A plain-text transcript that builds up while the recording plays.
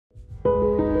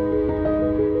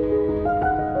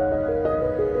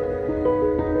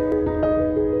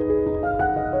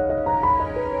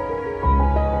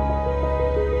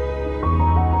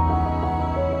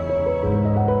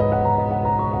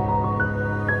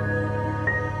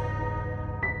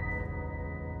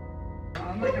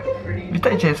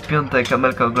Witajcie, jest piątek,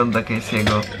 Amelka ogląda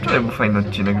Casey'ego. Wczoraj był fajny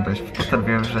odcinek dość.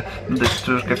 Postanowiłem, że będę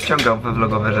troszkę wciągał we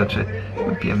vlogowe rzeczy.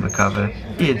 Wypijemy kawę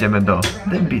i jedziemy do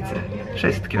Dębicy.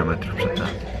 600 km przed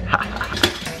nami.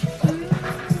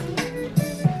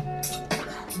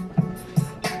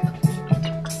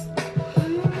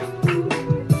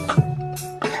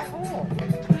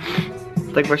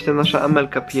 Tak właśnie nasza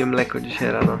Amelka pije mleko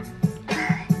dzisiaj rano.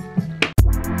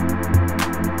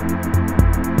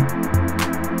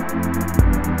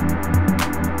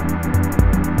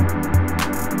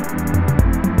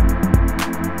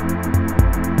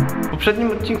 W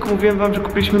poprzednim odcinku mówiłem wam, że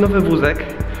kupiliśmy nowy wózek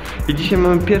i dzisiaj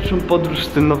mamy pierwszą podróż z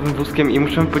tym nowym wózkiem i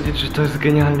muszę powiedzieć, że to jest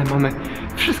genialne. Mamy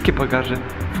wszystkie bagaże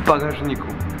w bagażniku.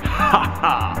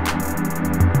 Haha!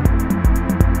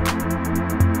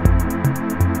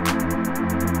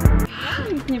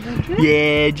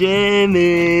 Jedziemy!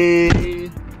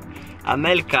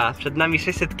 Amelka, przed nami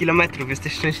 600 km.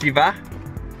 Jesteś szczęśliwa?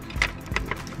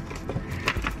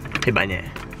 Chyba nie.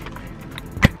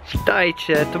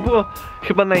 Witajcie, to było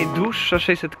chyba najdłuższe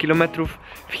 600 km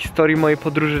w historii mojej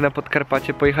podróży na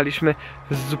Podkarpacie. Pojechaliśmy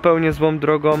zupełnie złą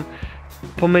drogą,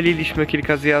 pomyliliśmy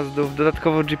kilka zjazdów,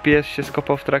 dodatkowo GPS się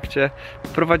skopał w trakcie,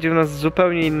 prowadził nas w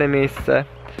zupełnie inne miejsce.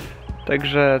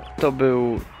 Także to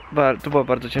była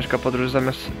bardzo ciężka podróż,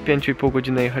 zamiast 5,5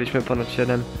 godziny jechaliśmy ponad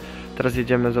 7. Teraz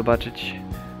jedziemy zobaczyć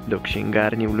do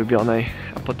księgarni ulubionej,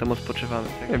 a potem odpoczywamy.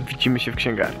 Tak, widzimy się w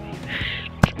księgarni.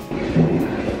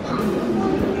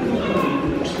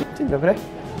 Dzień dobry.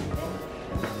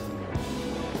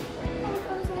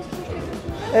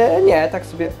 Nie, tak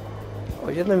sobie... O,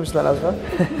 jedną już znalazłem.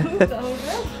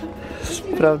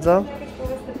 Sprawdzam.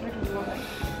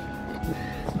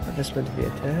 Wezmę dwie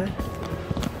te.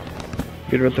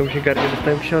 Biorę tą księgarnię,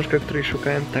 dostałem książkę, której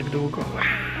szukałem tak długo.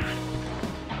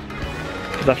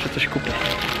 Zawsze coś kupię.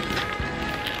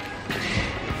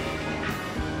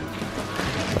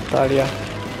 Natalia.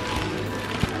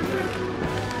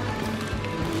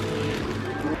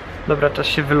 Dobra, czas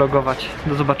się wylogować.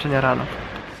 Do zobaczenia rano.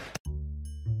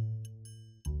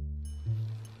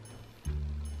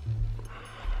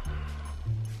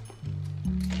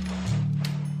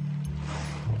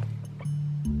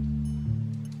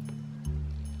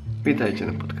 Witajcie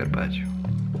na Podkarpaciu.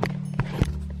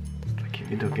 Takim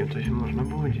widokiem to się można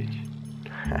budzić.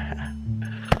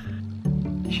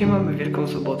 Dzisiaj mamy Wielką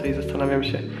Sobotę i zastanawiam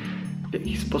się, w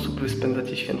jaki sposób wy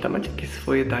spędzacie święta. Macie jakieś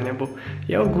swoje dania, bo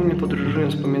ja ogólnie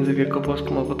podróżując pomiędzy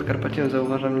Wielkopolską a Podkarpaciem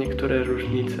zauważam niektóre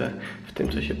różnice w tym,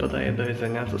 co się podaje do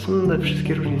jedzenia. To są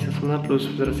wszystkie różnice są na plus,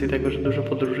 z racji tego, że dużo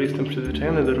podróży, jestem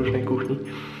przyzwyczajony do różnej kuchni.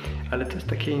 Ale to jest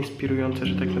takie inspirujące,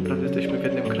 że tak naprawdę jesteśmy w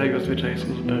jednym kraju, a zwyczaje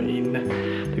są zupełnie inne.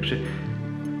 Także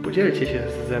podzielcie się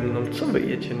ze mną, co wy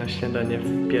jecie na śniadanie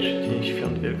w pierwszy dzień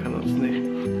świąt wielkanocnych.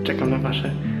 Czekam na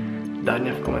wasze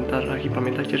dania w komentarzach i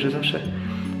pamiętajcie, że zawsze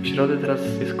w środę teraz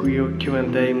jest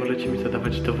Q&A i możecie mi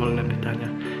zadawać dowolne pytania.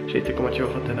 Jeżeli tylko macie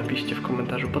ochotę, napiszcie w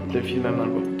komentarzu pod tym filmem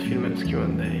albo pod filmem z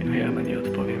Q&A, a ja na nie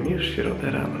odpowiem już w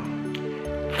środę rano.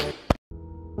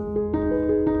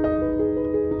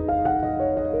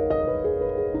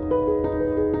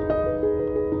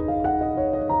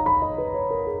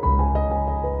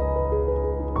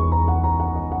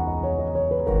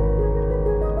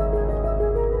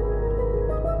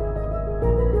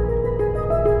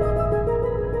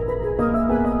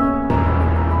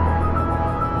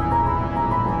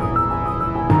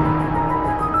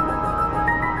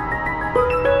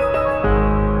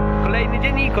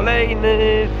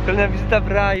 Kolejna wizyta w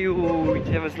raju.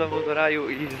 Idziemy znowu do raju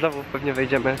i znowu pewnie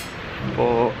wejdziemy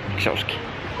po książki.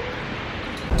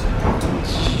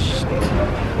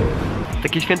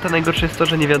 Takie święta najgorsze jest to,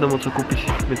 że nie wiadomo co kupić,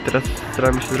 więc teraz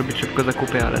staramy się zrobić szybko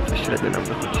zakupy, ale coś średnio nam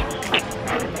wychodzi.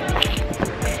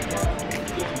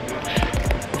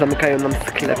 Zamykają nam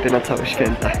sklepy na całe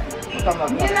święta.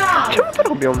 Czemu to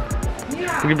robią?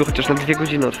 Mogliby chociaż na 2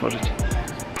 godziny otworzyć.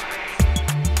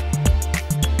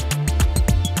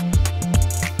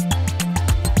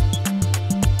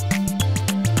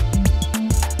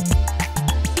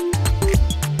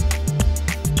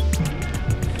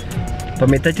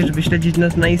 Pamiętajcie, żeby śledzić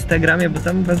nas na Instagramie, bo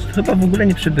tam was chyba w ogóle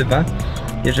nie przybywa.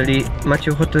 Jeżeli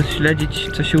macie ochotę śledzić,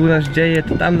 co się u nas dzieje,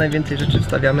 to tam najwięcej rzeczy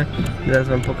wstawiamy. Zaraz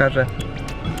wam pokażę,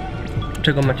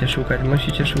 czego macie szukać.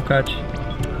 Musicie szukać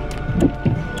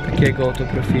takiego oto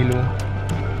profilu.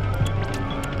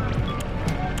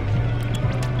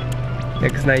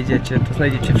 Jak znajdziecie, to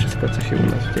znajdziecie wszystko, co się u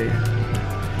nas dzieje.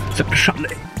 Zapraszamy!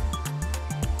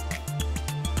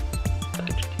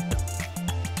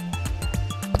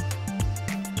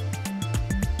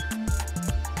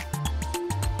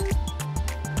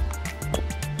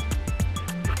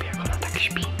 Lubię, jak ona tak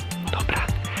śpi.